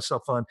pride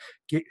myself on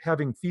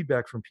having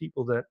feedback from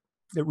people that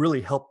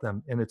really help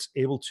them, and it's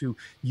able to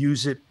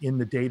use it in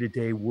the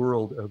day-to-day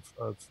world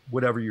of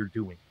whatever you're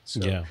doing.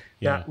 So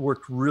that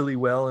worked really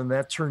well, and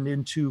that turned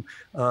into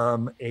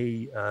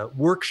a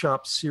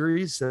workshop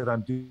series that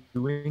I'm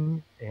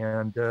doing,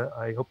 and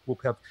I hope we'll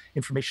have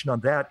information on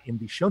that in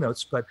the show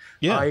notes. But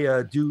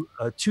I do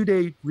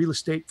 2-day real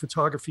estate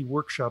photography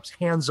workshops,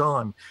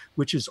 hands-on,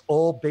 which is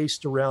all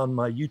based around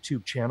my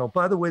YouTube channel.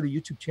 By the way, the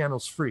YouTube channel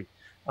is free.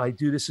 I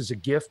do this as a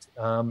gift.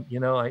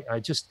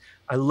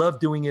 I love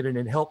doing it, and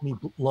it helped me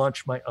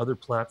launch my other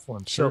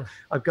platforms. Sure. So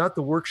I've got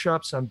the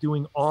workshops. I'm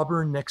doing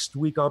Auburn next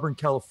week, Auburn,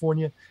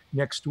 California.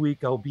 Next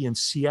week, I'll be in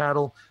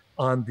Seattle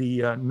on the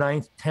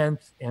 9th,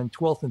 10th, and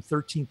 12th and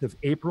 13th of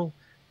April.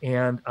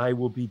 And I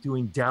will be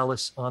doing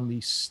Dallas on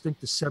the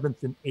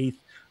 7th and 8th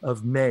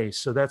of May.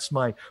 So that's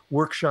my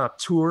workshop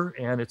tour,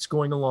 and it's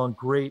going along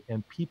great.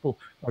 And people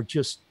are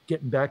just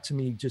getting back to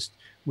me just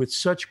with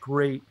such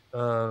great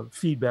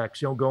feedback,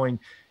 going,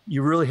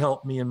 you really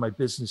helped me in my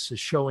business, is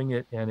showing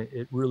it, and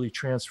it really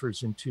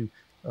transfers into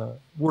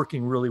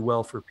working really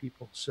well for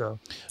people. So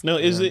now,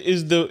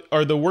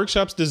 are the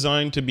workshops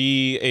designed to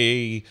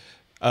be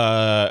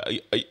kind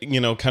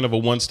of a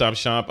one-stop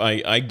shop?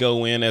 I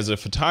go in as a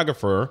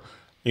photographer.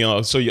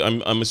 So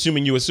I'm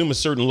assuming you assume a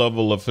certain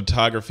level of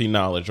photography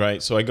knowledge,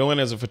 right? So I go in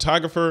as a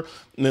photographer,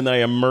 and then I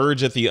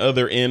emerge at the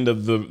other end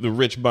of the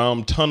Rich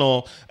Baum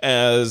tunnel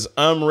as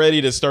I'm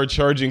ready to start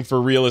charging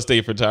for real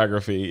estate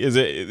photography. It's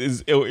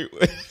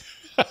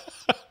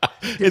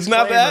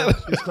not that?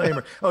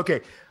 Disclaimer. Okay.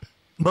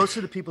 Most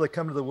of the people that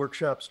come to the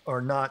workshops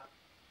are not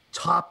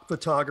top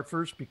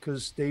photographers,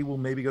 because they will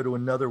maybe go to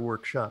another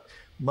workshop.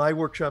 My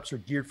workshops are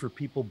geared for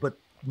people, but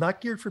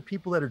not geared for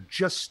people that are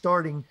just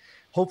starting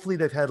hopefully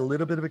they've had a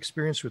little bit of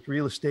experience with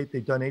real estate,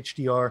 they've done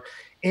HDR,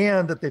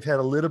 and that they've had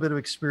a little bit of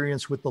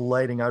experience with the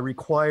lighting. I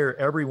require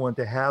everyone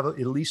to have at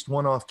least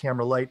one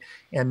off-camera light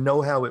and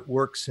know how it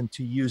works and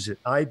to use it.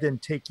 I then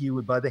take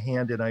you by the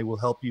hand and I will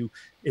help you.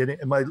 And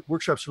my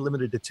workshops are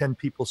limited to 10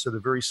 people, so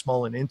they're very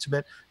small and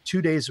intimate.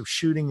 2 days of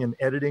shooting and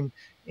editing,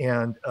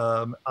 and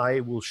I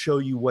will show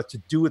you what to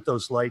do with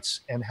those lights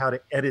and how to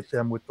edit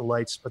them with the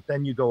lights, but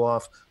then you go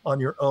off on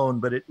your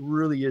own. But it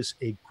really is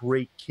a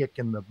great kick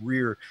in the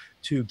rear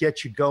to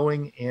get you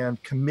going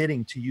and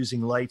committing to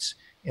using lights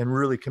and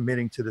really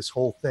committing to this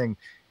whole thing.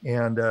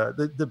 And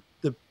the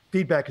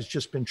feedback has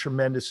just been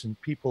tremendous, and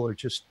people are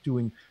just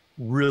doing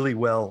really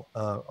well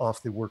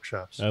off the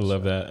workshops. I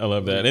love that. I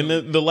love that. And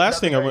the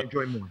last thing I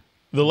enjoy more.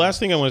 The last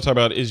thing I want to talk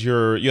about is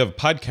you have a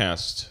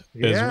podcast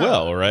as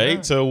well, right?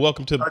 Yeah. So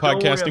welcome to the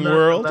podcasting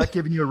world. I'm not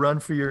giving you a run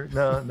for your,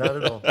 no, not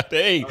at all.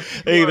 hey,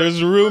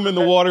 there's room in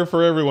the water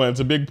for everyone. It's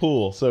a big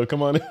pool, so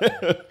come on.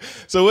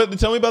 So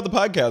tell me about the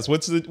podcast.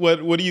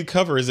 What do you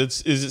cover? Is it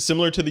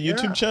similar to the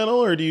YouTube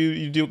channel, or do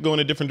you go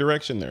in a different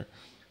direction there?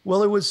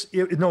 Well,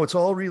 it's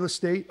all real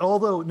estate.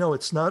 Although, no,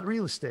 it's not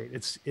real estate.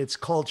 It's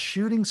called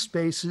Shooting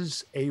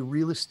Spaces, a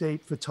real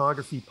estate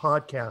photography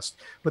podcast.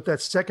 But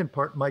that second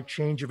part might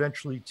change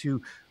eventually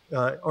to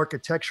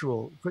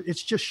architectural.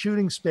 It's just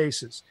Shooting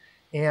Spaces.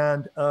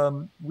 And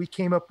we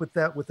came up with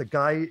that with a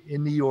guy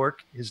in New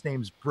York. His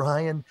name's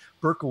Brian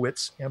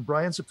Berkowitz, and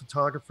Brian's a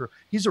photographer.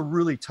 He's a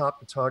really top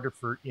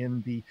photographer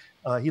he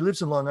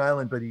lives in Long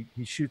Island, but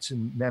he shoots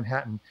in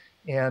Manhattan.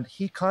 And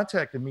he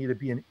contacted me to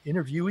be an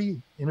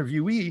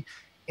interviewee.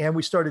 And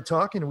we started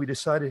talking, and we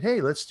decided,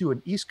 hey, let's do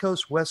an East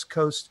Coast, West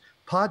Coast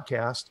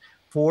podcast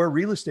for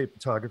real estate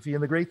photography.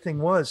 And the great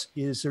thing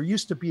is there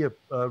used to be a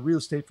real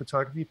estate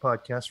photography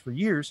podcast for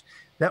years.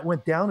 That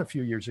went down a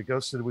few years ago.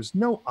 So there was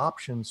no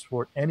options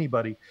for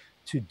anybody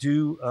to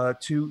do,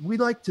 we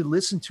like to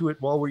listen to it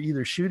while we're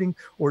either shooting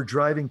or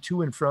driving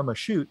to and from a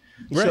shoot.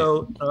 Right.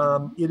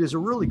 So it is a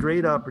really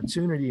great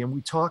opportunity. And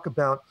we talk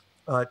about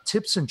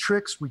tips and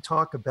tricks. We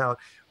talk about,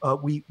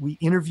 we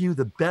interview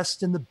the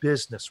best in the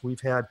business. We've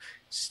had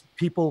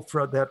people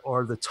that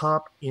are the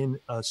top in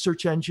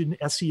search engine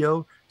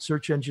SEO,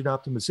 search engine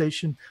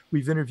optimization.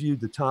 We've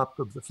interviewed the top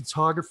of the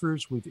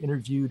photographers. We've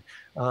interviewed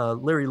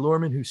Larry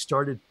Lorman, who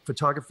started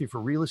photography for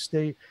real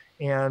estate.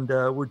 And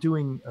we're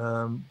doing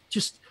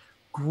just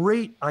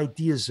great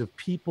ideas of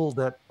people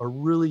that are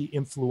really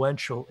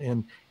influential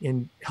in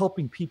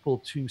helping people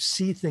to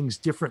see things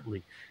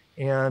differently.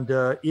 And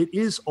it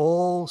is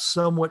all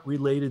somewhat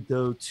related,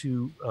 though,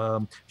 to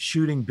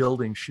shooting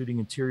buildings, shooting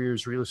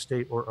interiors, real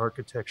estate, or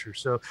architecture.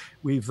 So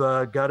we've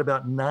got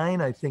about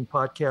 9, I think,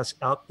 podcasts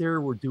out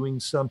there. We're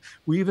doing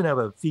we even have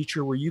a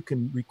feature where you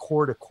can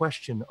record a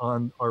question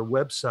on our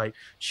website,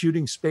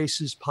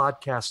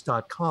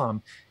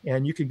 shootingspacespodcast.com.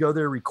 And you can go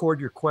there, record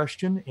your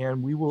question,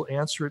 and we will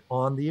answer it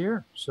on the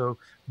air. So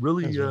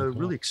really cool.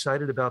 Really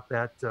excited about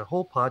that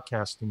whole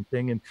podcasting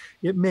thing. And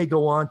it may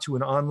go on to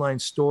an online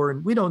store,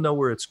 and we don't know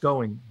where it's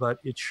going, but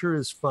it sure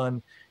is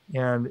fun.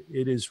 And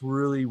it is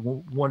really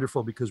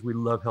wonderful because we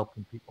love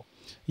helping people.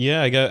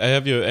 Yeah, I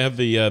have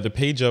the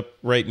page up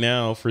right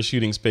now for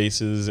Shooting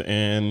Spaces,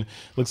 and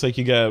looks like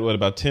you got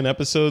about 10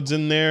 episodes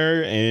in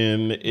there,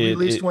 and we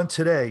released one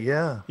today.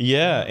 Yeah,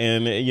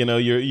 and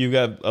you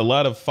got a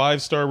lot of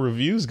 5-star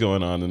reviews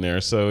going on in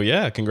there. So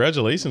yeah,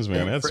 congratulations,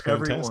 man. That's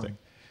fantastic.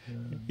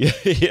 Yeah.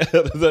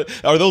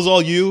 Are those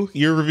all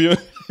you're reviewing?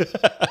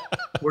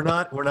 We're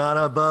not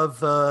above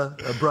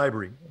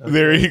bribery. Okay.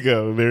 There you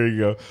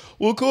go.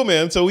 Well, cool,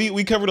 man. So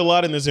we covered a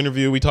lot in this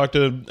interview. We talked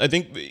to, I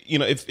think,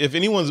 if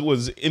anyone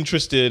was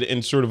interested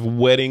in sort of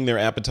whetting their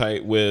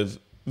appetite with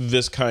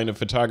this kind of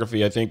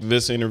photography, I think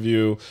this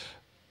interview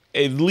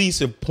at least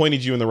have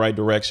pointed you in the right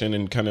direction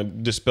and kind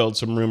of dispelled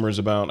some rumors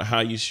about how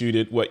you shoot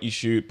it, what you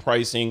shoot,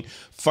 pricing,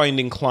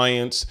 finding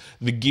clients,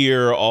 the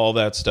gear, all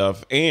that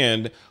stuff.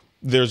 And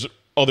there's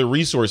other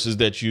resources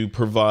that you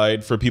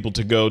provide for people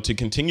to go to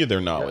continue their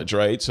knowledge,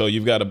 right? So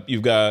you've got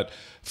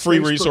free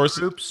Facebook resources,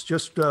 groups,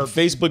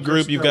 Facebook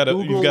group. You've got a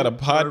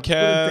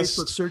podcast.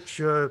 Facebook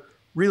search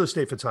real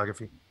estate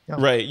photography. Yeah.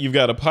 Right. You've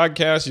got a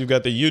podcast. You've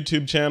got the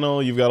YouTube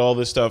channel. You've got all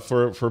this stuff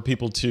for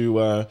people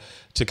to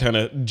kind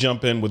of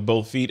jump in with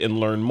both feet and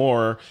learn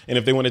more. And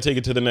if they want to take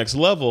it to the next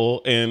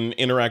level and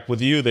interact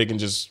with you, they can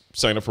just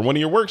sign up for one of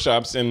your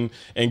workshops and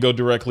go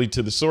directly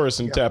to the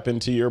source and tap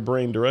into your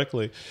brain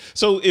directly.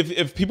 So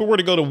if people were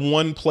to go to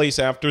one place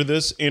after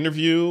this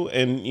interview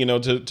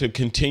and to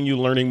continue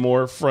learning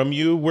more from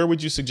you, where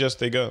would you suggest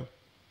they go?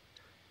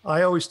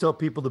 I always tell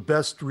people the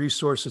best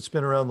resource that's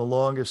been around the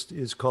longest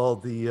is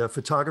called the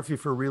Photography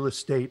for Real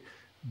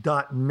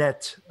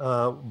Estate.net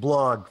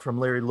blog from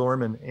Larry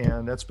Lorman,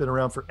 and that's been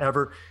around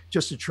forever.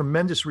 Just a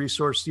tremendous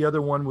resource. The other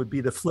one would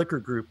be the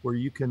Flickr group, where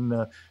you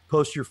can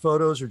post your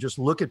photos or just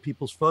look at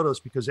people's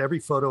photos, because every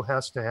photo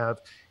has to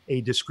have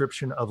a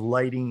description of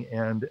lighting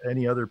and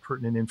any other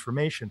pertinent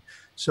information.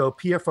 So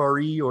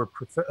PFRE or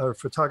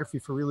Photography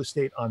for Real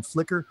Estate on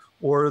Flickr,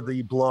 or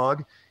the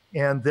blog.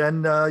 And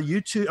then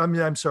YouTube,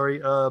 I'm sorry,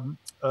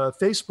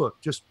 Facebook,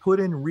 just put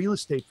in real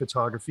estate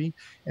photography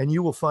and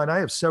you will find I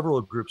have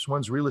several groups.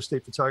 One's real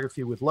estate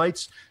photography with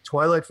lights,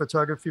 twilight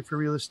photography for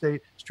real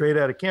estate, straight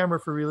out of camera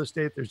for real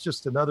estate. There's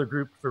just another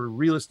group for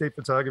real estate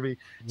photography.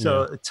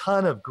 So a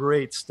ton of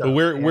great stuff.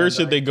 But where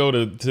should they go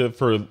to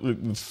for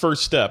the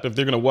first step? If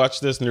they're going to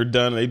watch this and they're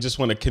done, and they just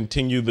want to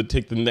continue to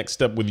take the next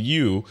step with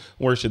you,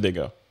 where should they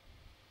go?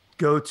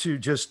 Go to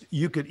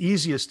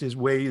easiest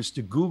way is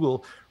to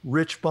Google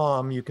Rich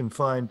Baum. You can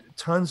find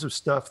tons of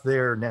stuff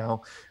there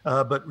now,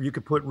 but you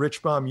could put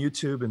Rich Baum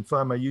YouTube and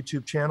find my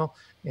YouTube channel.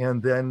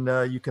 And then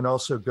you can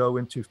also go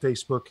into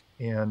Facebook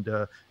and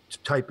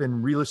type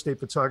in real estate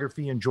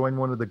photography and join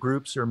one of the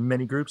groups or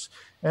many groups.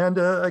 And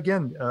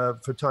again,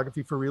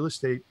 photography for real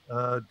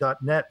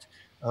estate.net.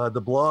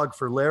 The blog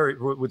for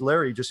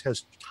Larry just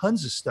has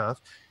tons of stuff.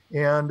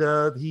 And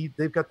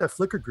they've got that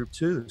Flickr group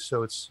too.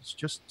 So it's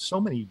just so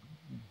many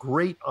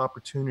great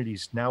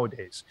opportunities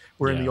nowadays,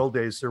 where in the old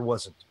days there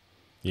wasn't.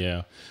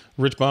 Yeah.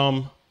 Rich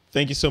Baum,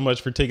 thank you so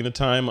much for taking the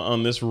time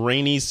on this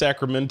rainy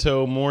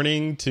Sacramento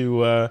morning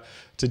to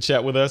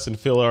chat with us and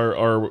fill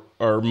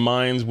our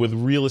minds with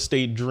real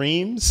estate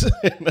dreams.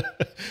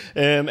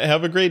 And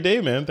have a great day,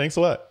 man. Thanks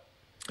a lot.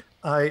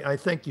 I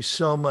thank you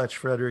so much,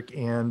 Frederick,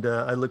 and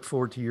I look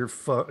forward to your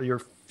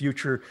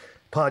future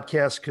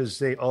podcasts because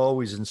they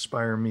always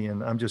inspire me,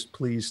 and I'm just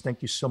pleased.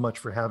 Thank you so much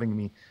for having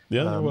me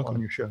on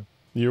your show.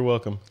 You're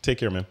welcome. Take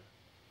care, man.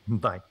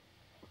 Bye.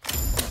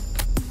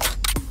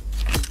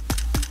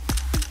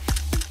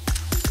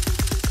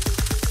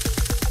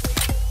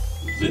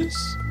 This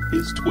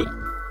is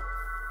TWiP.